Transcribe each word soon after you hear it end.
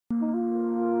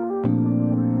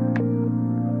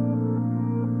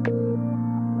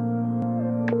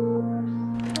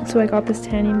So I got this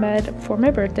tanning bed for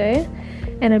my birthday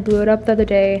and I blew it up the other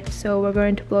day. So we're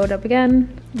going to blow it up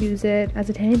again, use it as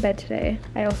a tanning bed today.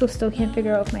 I also still can't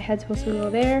figure out if my head's supposed to go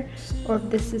there or if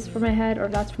this is for my head or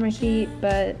that's for my feet,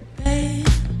 but...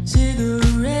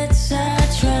 Cigarettes, I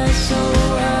try so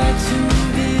hard to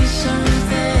be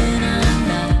something I'm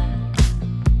not.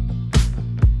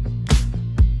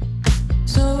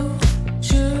 So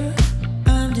sure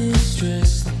I'm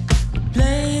distressed.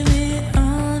 Blame it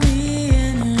on the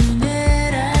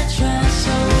internet. I try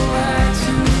so hard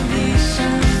to be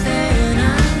something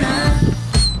I'm not.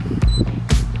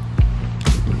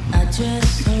 I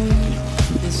just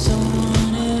hope that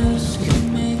someone else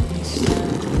can make me stop.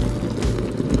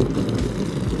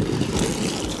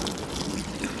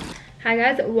 Hi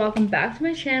guys, welcome back to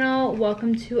my channel.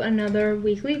 Welcome to another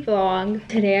weekly vlog.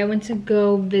 Today I went to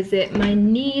go visit my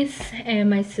niece and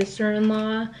my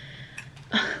sister-in-law.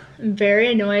 I'm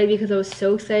very annoyed because I was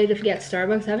so excited to get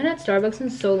Starbucks. I haven't had Starbucks in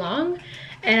so long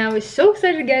and I was so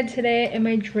excited to get it today, and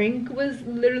my drink was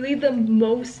literally the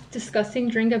most disgusting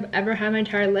drink I've ever had in my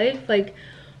entire life. Like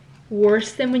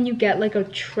worse than when you get like a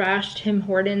trash Tim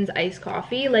Hortons iced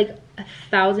coffee, like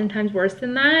 1,000 times worse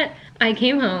than that. I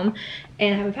came home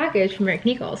and I have a package from American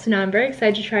Eagle, so now I'm very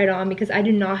excited to try it on because I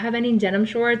do not have any denim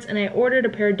shorts and I ordered a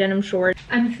pair of denim shorts.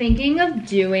 I'm thinking of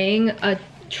doing a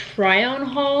try on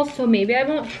haul, so maybe I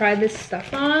won't try this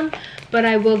stuff on, but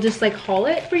I will just like haul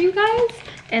it for you guys.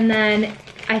 And then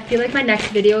I feel like my next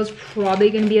video is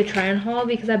probably gonna be a try on haul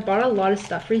because I bought a lot of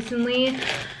stuff recently.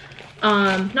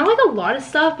 Not like a lot of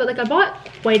stuff, but like I bought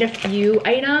quite a few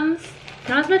items.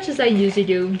 Not as much as I usually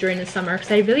do during the summer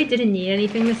because I really didn't need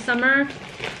anything this summer,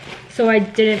 so I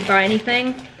didn't buy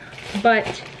anything. But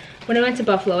when I went to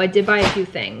Buffalo, I did buy a few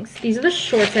things. These are the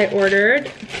shorts I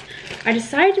ordered. I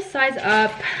decided to size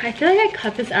up. I feel like I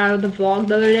cut this out of the vlog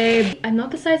the other day. I'm not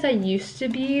the size I used to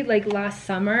be like last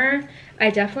summer.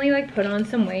 I definitely like put on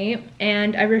some weight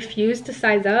and I refused to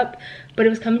size up, but it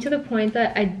was coming to the point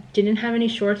that I didn't have any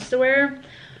shorts to wear.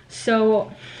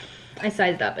 So I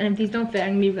sized up, and if these don't fit,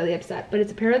 I'm gonna be really upset. But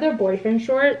it's a pair of their boyfriend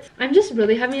shorts. I'm just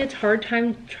really having a hard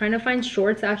time trying to find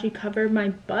shorts that actually cover my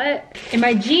butt. And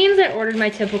my jeans, I ordered my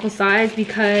typical size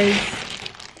because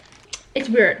it's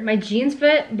weird. My jeans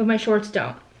fit, but my shorts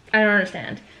don't. I don't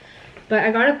understand. But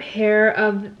I got a pair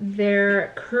of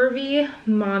their curvy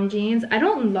mom jeans. I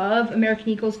don't love American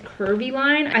Eagle's curvy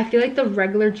line. I feel like the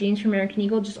regular jeans from American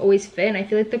Eagle just always fit, and I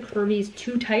feel like the curvy is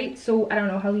too tight, so I don't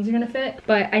know how these are gonna fit.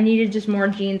 But I needed just more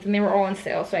jeans, and they were all on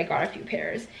sale, so I got a few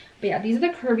pairs. But yeah, these are the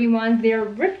curvy ones. They're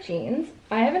ripped jeans.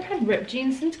 I haven't had ripped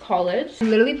jeans since college. I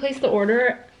literally placed the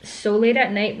order so late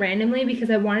at night randomly because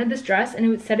I wanted this dress, and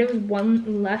it said it was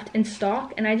one left in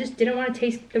stock, and I just didn't want to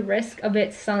take the risk of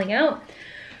it selling out.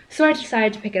 So I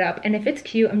decided to pick it up, and if it's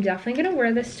cute, I'm definitely gonna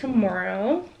wear this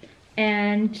tomorrow.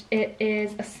 And it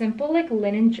is a simple like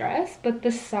linen dress, but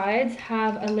the sides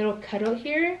have a little cutout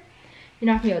here. You're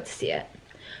not gonna be able to see it.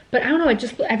 But I don't know, it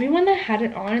just, everyone that had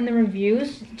it on in the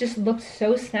reviews just looked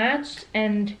so snatched.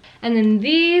 And then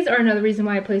these are another reason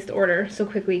why I placed the order so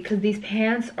quickly, because these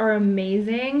pants are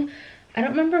amazing. I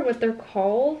don't remember what they're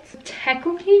called.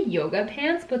 Technically yoga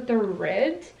pants, but they're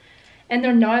ribbed. And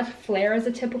they're not as flare as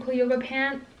a typical yoga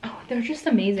pant. Oh, they're just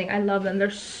amazing. I love them. They're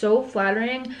so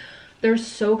flattering. They're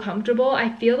so comfortable. I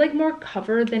feel like more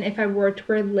covered than if I were to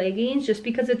wear leggings, just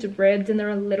because it's ribbed and they're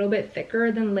a little bit thicker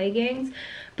than leggings,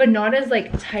 but not as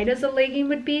like tight as a legging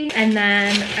would be. And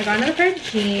then I got another pair of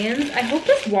jeans. I hope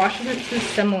this wash isn't too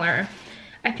similar.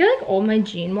 I feel like all my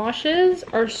jean washes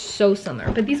are so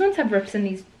similar, but these ones have rips in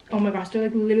these. Oh my gosh, they're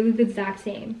like literally the exact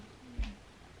same.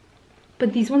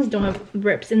 But these ones don't have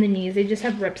rips in the knees. They just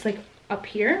have rips like up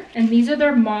here. And these are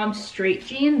their mom straight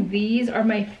jeans. These are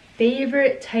my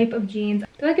favorite type of jeans.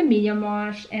 They're like a medium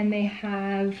wash and they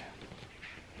have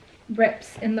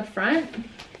rips in the front.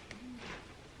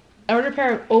 I ordered a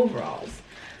pair of overalls,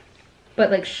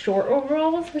 but like short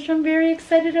overalls, which I'm very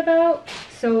excited about.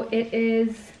 So it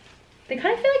is, they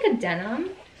kind of feel like a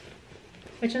denim,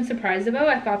 which I'm surprised about.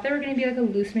 I thought they were going to be like a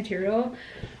loose material.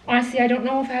 Honestly, I don't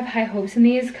know if I have high hopes in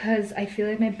these because I feel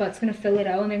like my butt's going to fill it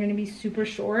out and they're going to be super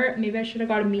short. Maybe I should have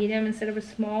got a medium instead of a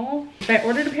small. But I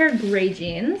ordered a pair of gray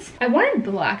jeans. I wanted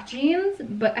black jeans,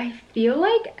 but I feel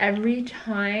like every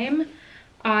time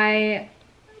I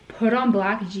put on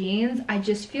black jeans, I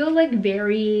just feel like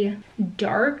very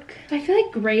dark. I feel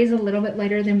like gray is a little bit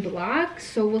lighter than black,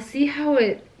 so we'll see how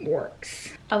it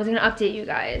works. I was gonna update you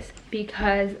guys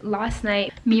because last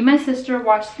night me and my sister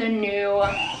watched the new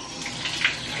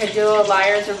Pretty Little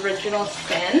Liars original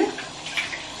spin,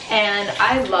 and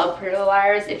I love Pretty Little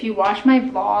Liars. If you watch my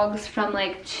vlogs from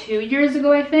like 2 years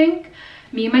ago, I think,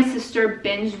 me and my sister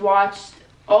binge watched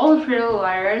all of Pretty Little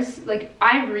Liars. Like,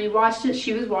 I rewatched it.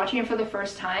 She was watching it for the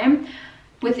first time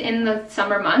within the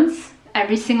summer months.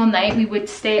 Every single night we would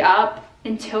stay up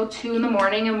until 2 in the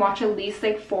morning and watch at least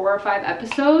like 4 or 5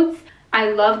 episodes.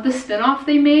 I loved the spin-off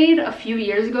they made a few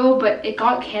years ago, but it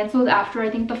got canceled after I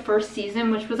think the first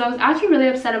season, which was I was actually really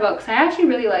upset about because I actually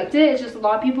really liked it. It's just a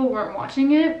lot of people weren't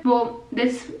watching it. Well,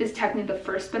 this is technically the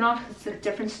first spin-off because it's a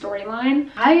different storyline.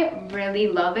 I really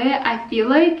love it. I feel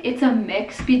like it's a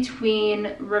mix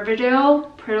between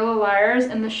Riverdale, Pretty Little Liars,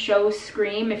 and the show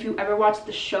Scream. If you ever watched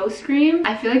the show Scream,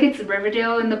 I feel like it's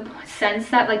Riverdale in the sense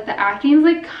that like the acting is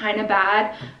like kind of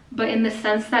bad, but in the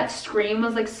sense that Scream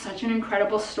was like such an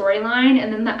incredible storyline,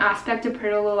 and then the aspect of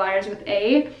Pretty Little Liars with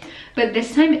A. But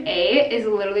this time A is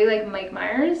literally like Michael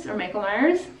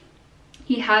Myers.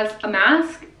 He has a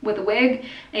mask with a wig,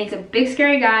 and he's a big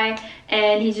scary guy,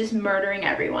 and he's just murdering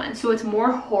everyone. So it's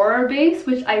more horror based,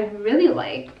 which I really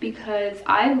like because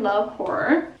I love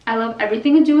horror. I love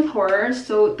everything to do with horror,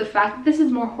 so the fact that this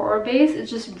is more horror based is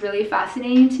just really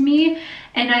fascinating to me.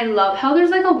 And I love how there's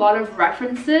like a lot of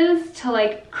references to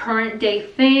like current day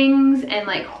things and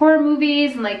like horror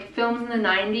movies and like films in the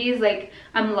 90s. Like,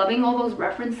 I'm loving all those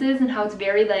references and how it's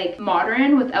very like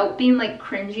modern without being like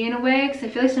cringy in a way, because I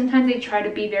feel like sometimes they try to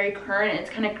be very current and it's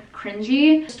kind of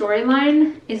cringy. The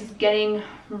storyline is getting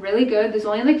really good. There's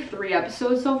only like 3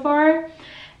 episodes so far,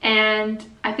 and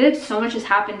I feel like so much has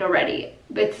happened already.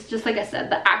 But it's just like I said,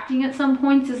 the acting at some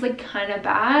points is like kind of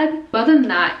bad. But other than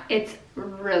that, it's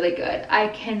really good. I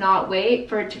cannot wait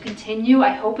for it to continue. I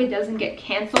hope it doesn't get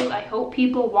canceled. I hope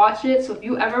people watch it. So if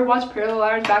you ever watched Pretty Little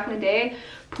Liars back in the day,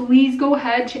 please go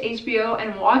ahead to HBO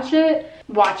and watch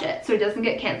it so it doesn't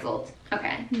get canceled.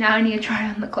 Okay, now I need to try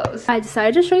on the clothes. I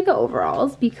decided to show you the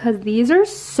overalls because these are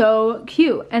so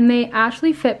cute and they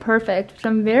actually fit perfect, which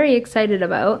I'm very excited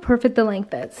about. Perfect the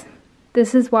length fits.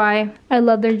 This is why I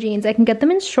love their jeans. I can get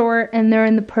them in short and they're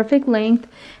in the perfect length.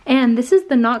 And this is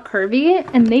the not curvy,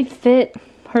 and they fit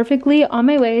perfectly on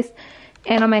my waist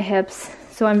and on my hips.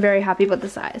 So I'm very happy with the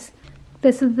size.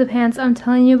 This is the pants I'm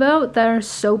telling you about that are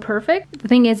so perfect. The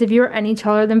thing is, if you're any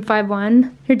taller than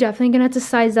 5'1", you're definitely gonna have to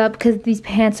size up because these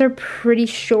pants are pretty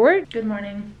short. Good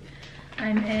morning.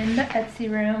 I'm in the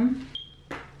Etsy room.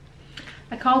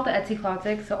 I call it the Etsy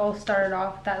closet, so I'll start it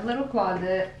off with that little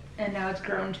closet, and now it's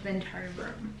grown to the entire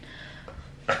room.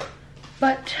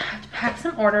 But I have to pack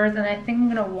some orders, and I think I'm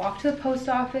gonna walk to the post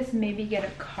office, maybe get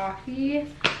a coffee.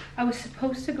 I was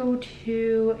supposed to go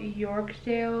to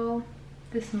Yorkdale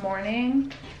this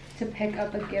morning to pick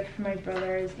up a gift for my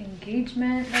brother's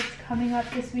engagement that's coming up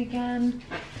this weekend,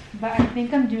 but I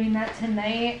think I'm doing that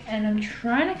tonight, and I'm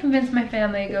trying to convince my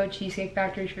family to go to Cheesecake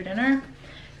Factory for dinner,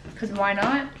 because why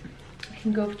not? I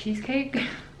can go for cheesecake.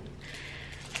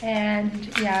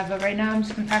 And yeah, but right now I'm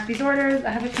just gonna pack these orders.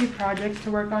 I have a few projects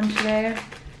to work on today,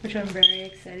 which I'm very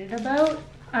excited about.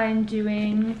 I'm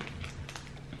doing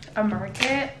a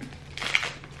market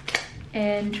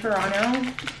in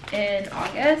Toronto in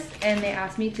August, and they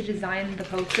asked me to design the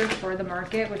poster for the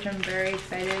market, which I'm very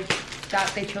excited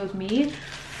that they chose me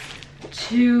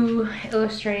to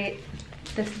illustrate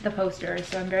the poster.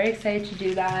 So I'm very excited to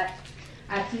do that.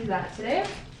 I have to do that today,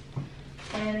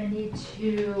 and I need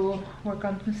to work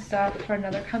on some stuff for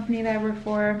another company that I work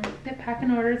for. They're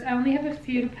packing orders. I only have a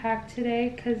few to pack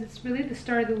today because it's really the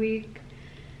start of the week.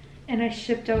 And I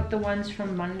shipped out the ones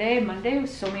from Monday. Monday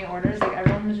was so many orders, like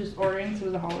everyone was just ordering, so it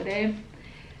was a holiday.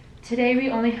 Today we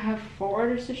only have 4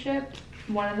 orders to ship.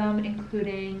 One of them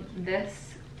including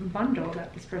this bundle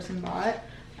that this person bought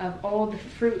of all the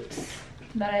fruits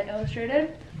that I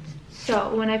illustrated.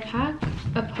 So when I pack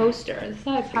a poster, this is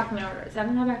how I pack my orders. I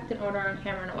haven't packed an order on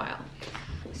camera in a while.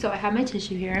 So I have my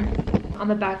tissue here. On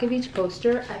the back of each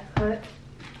poster, I put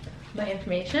my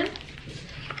information.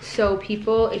 So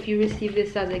people, if you receive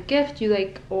this as a gift,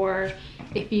 or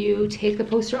if you take the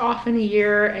poster off in a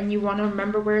year and you want to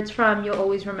remember where it's from, you'll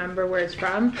always remember where it's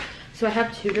from. So I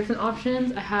have 2 different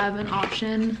options. I have an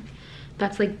option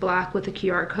that's like black with a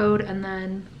QR code and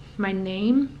then my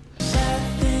name.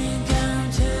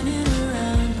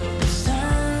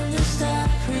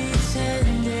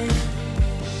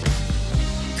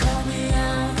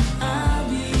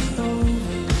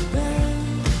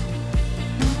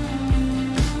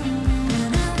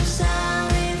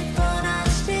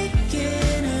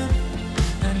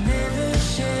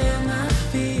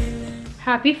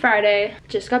 Happy Friday.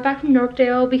 Just got back from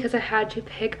Yorkdale because I had to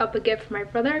pick up a gift for my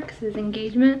brother because his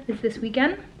engagement is this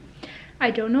weekend.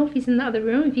 I don't know if he's in the other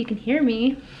room, if he can hear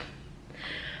me,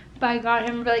 but I got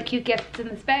him really cute gifts in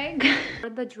this bag.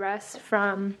 The dress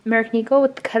from American Eagle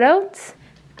with the cutouts,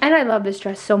 and I love this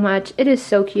dress so much. It is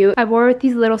so cute. I wore it with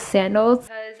these little sandals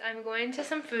because I'm going going to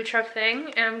some food truck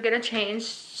thing and I'm gonna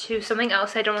change to something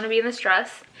else. I don't want to be in this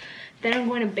dress. Then I'm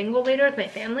going to bingo later with my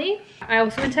family. I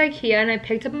also went to IKEA and I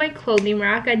picked up my clothing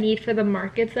rack I need for the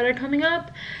markets that are coming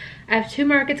up. I have 2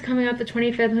 markets coming up, the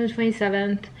 25th and the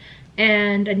 27th,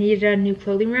 and I needed a new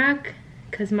clothing rack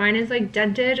because mine is like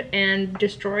dented and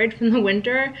destroyed from the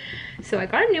winter. So I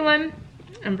got a new one.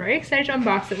 I'm very excited to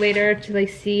unbox it later to like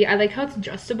see. I like how it's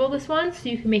adjustable, this one, so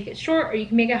you can make it short or you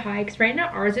can make it high, because right now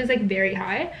ours is like very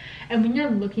high, and when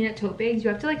you're looking at tote bags you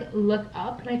have to like look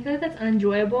up, and I feel like that's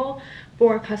unenjoyable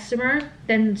for a customer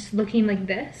than just looking like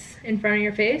this in front of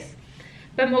your face.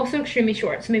 But I'm also extremely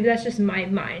short, so maybe that's just my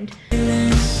mind.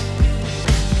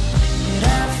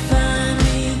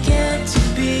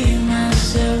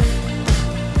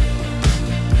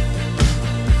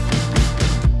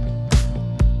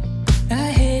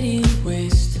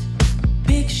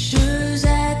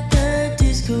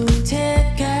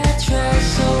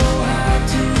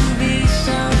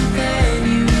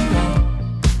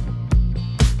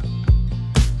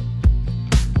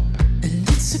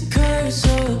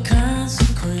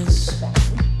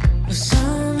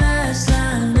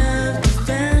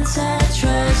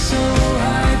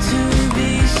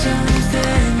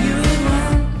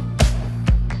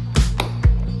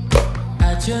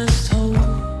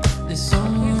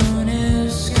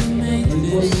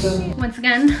 Once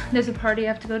again, there's a party I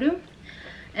have to go to,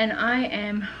 and I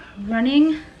am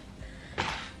running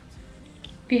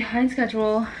behind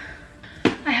schedule.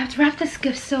 I have to wrap this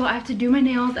gift, so I have to do my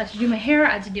nails, I have to do my hair,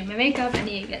 I have to do my makeup, I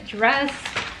need to get dressed,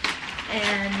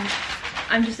 and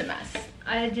I'm just a mess.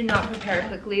 I did not prepare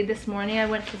quickly. This morning I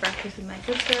went to breakfast with my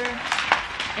sister,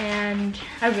 and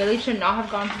I really should not have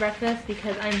gone to breakfast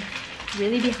because I'm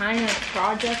really behind on a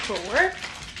project for work.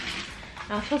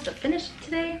 I was supposed to finish it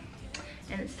today,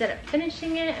 and instead of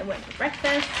finishing it, I went to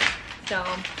breakfast. So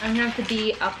I'm gonna have to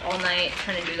be up all night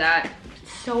trying to do that.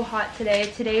 It's so hot today.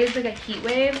 Today is like a heat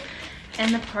wave,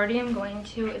 and the party I'm going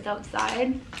to is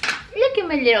outside. Look at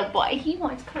my little boy, he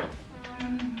wants cuddle.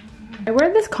 I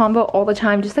wear this combo all the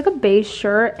time, just like a beige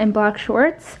shirt and black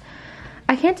shorts.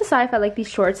 I can't decide if I like these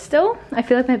shorts still. I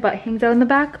feel like my butt hangs out in the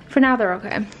back. For now, they're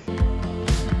okay.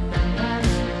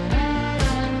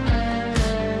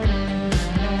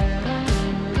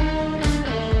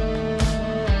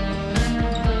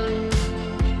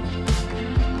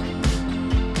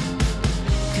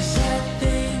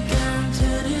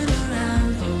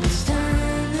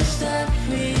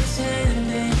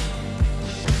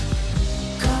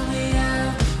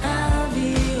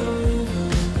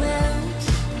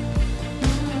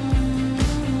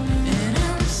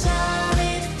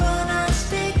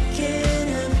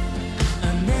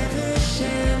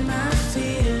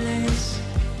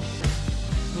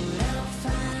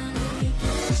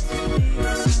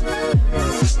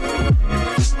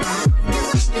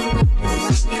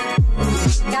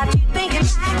 Got you thinking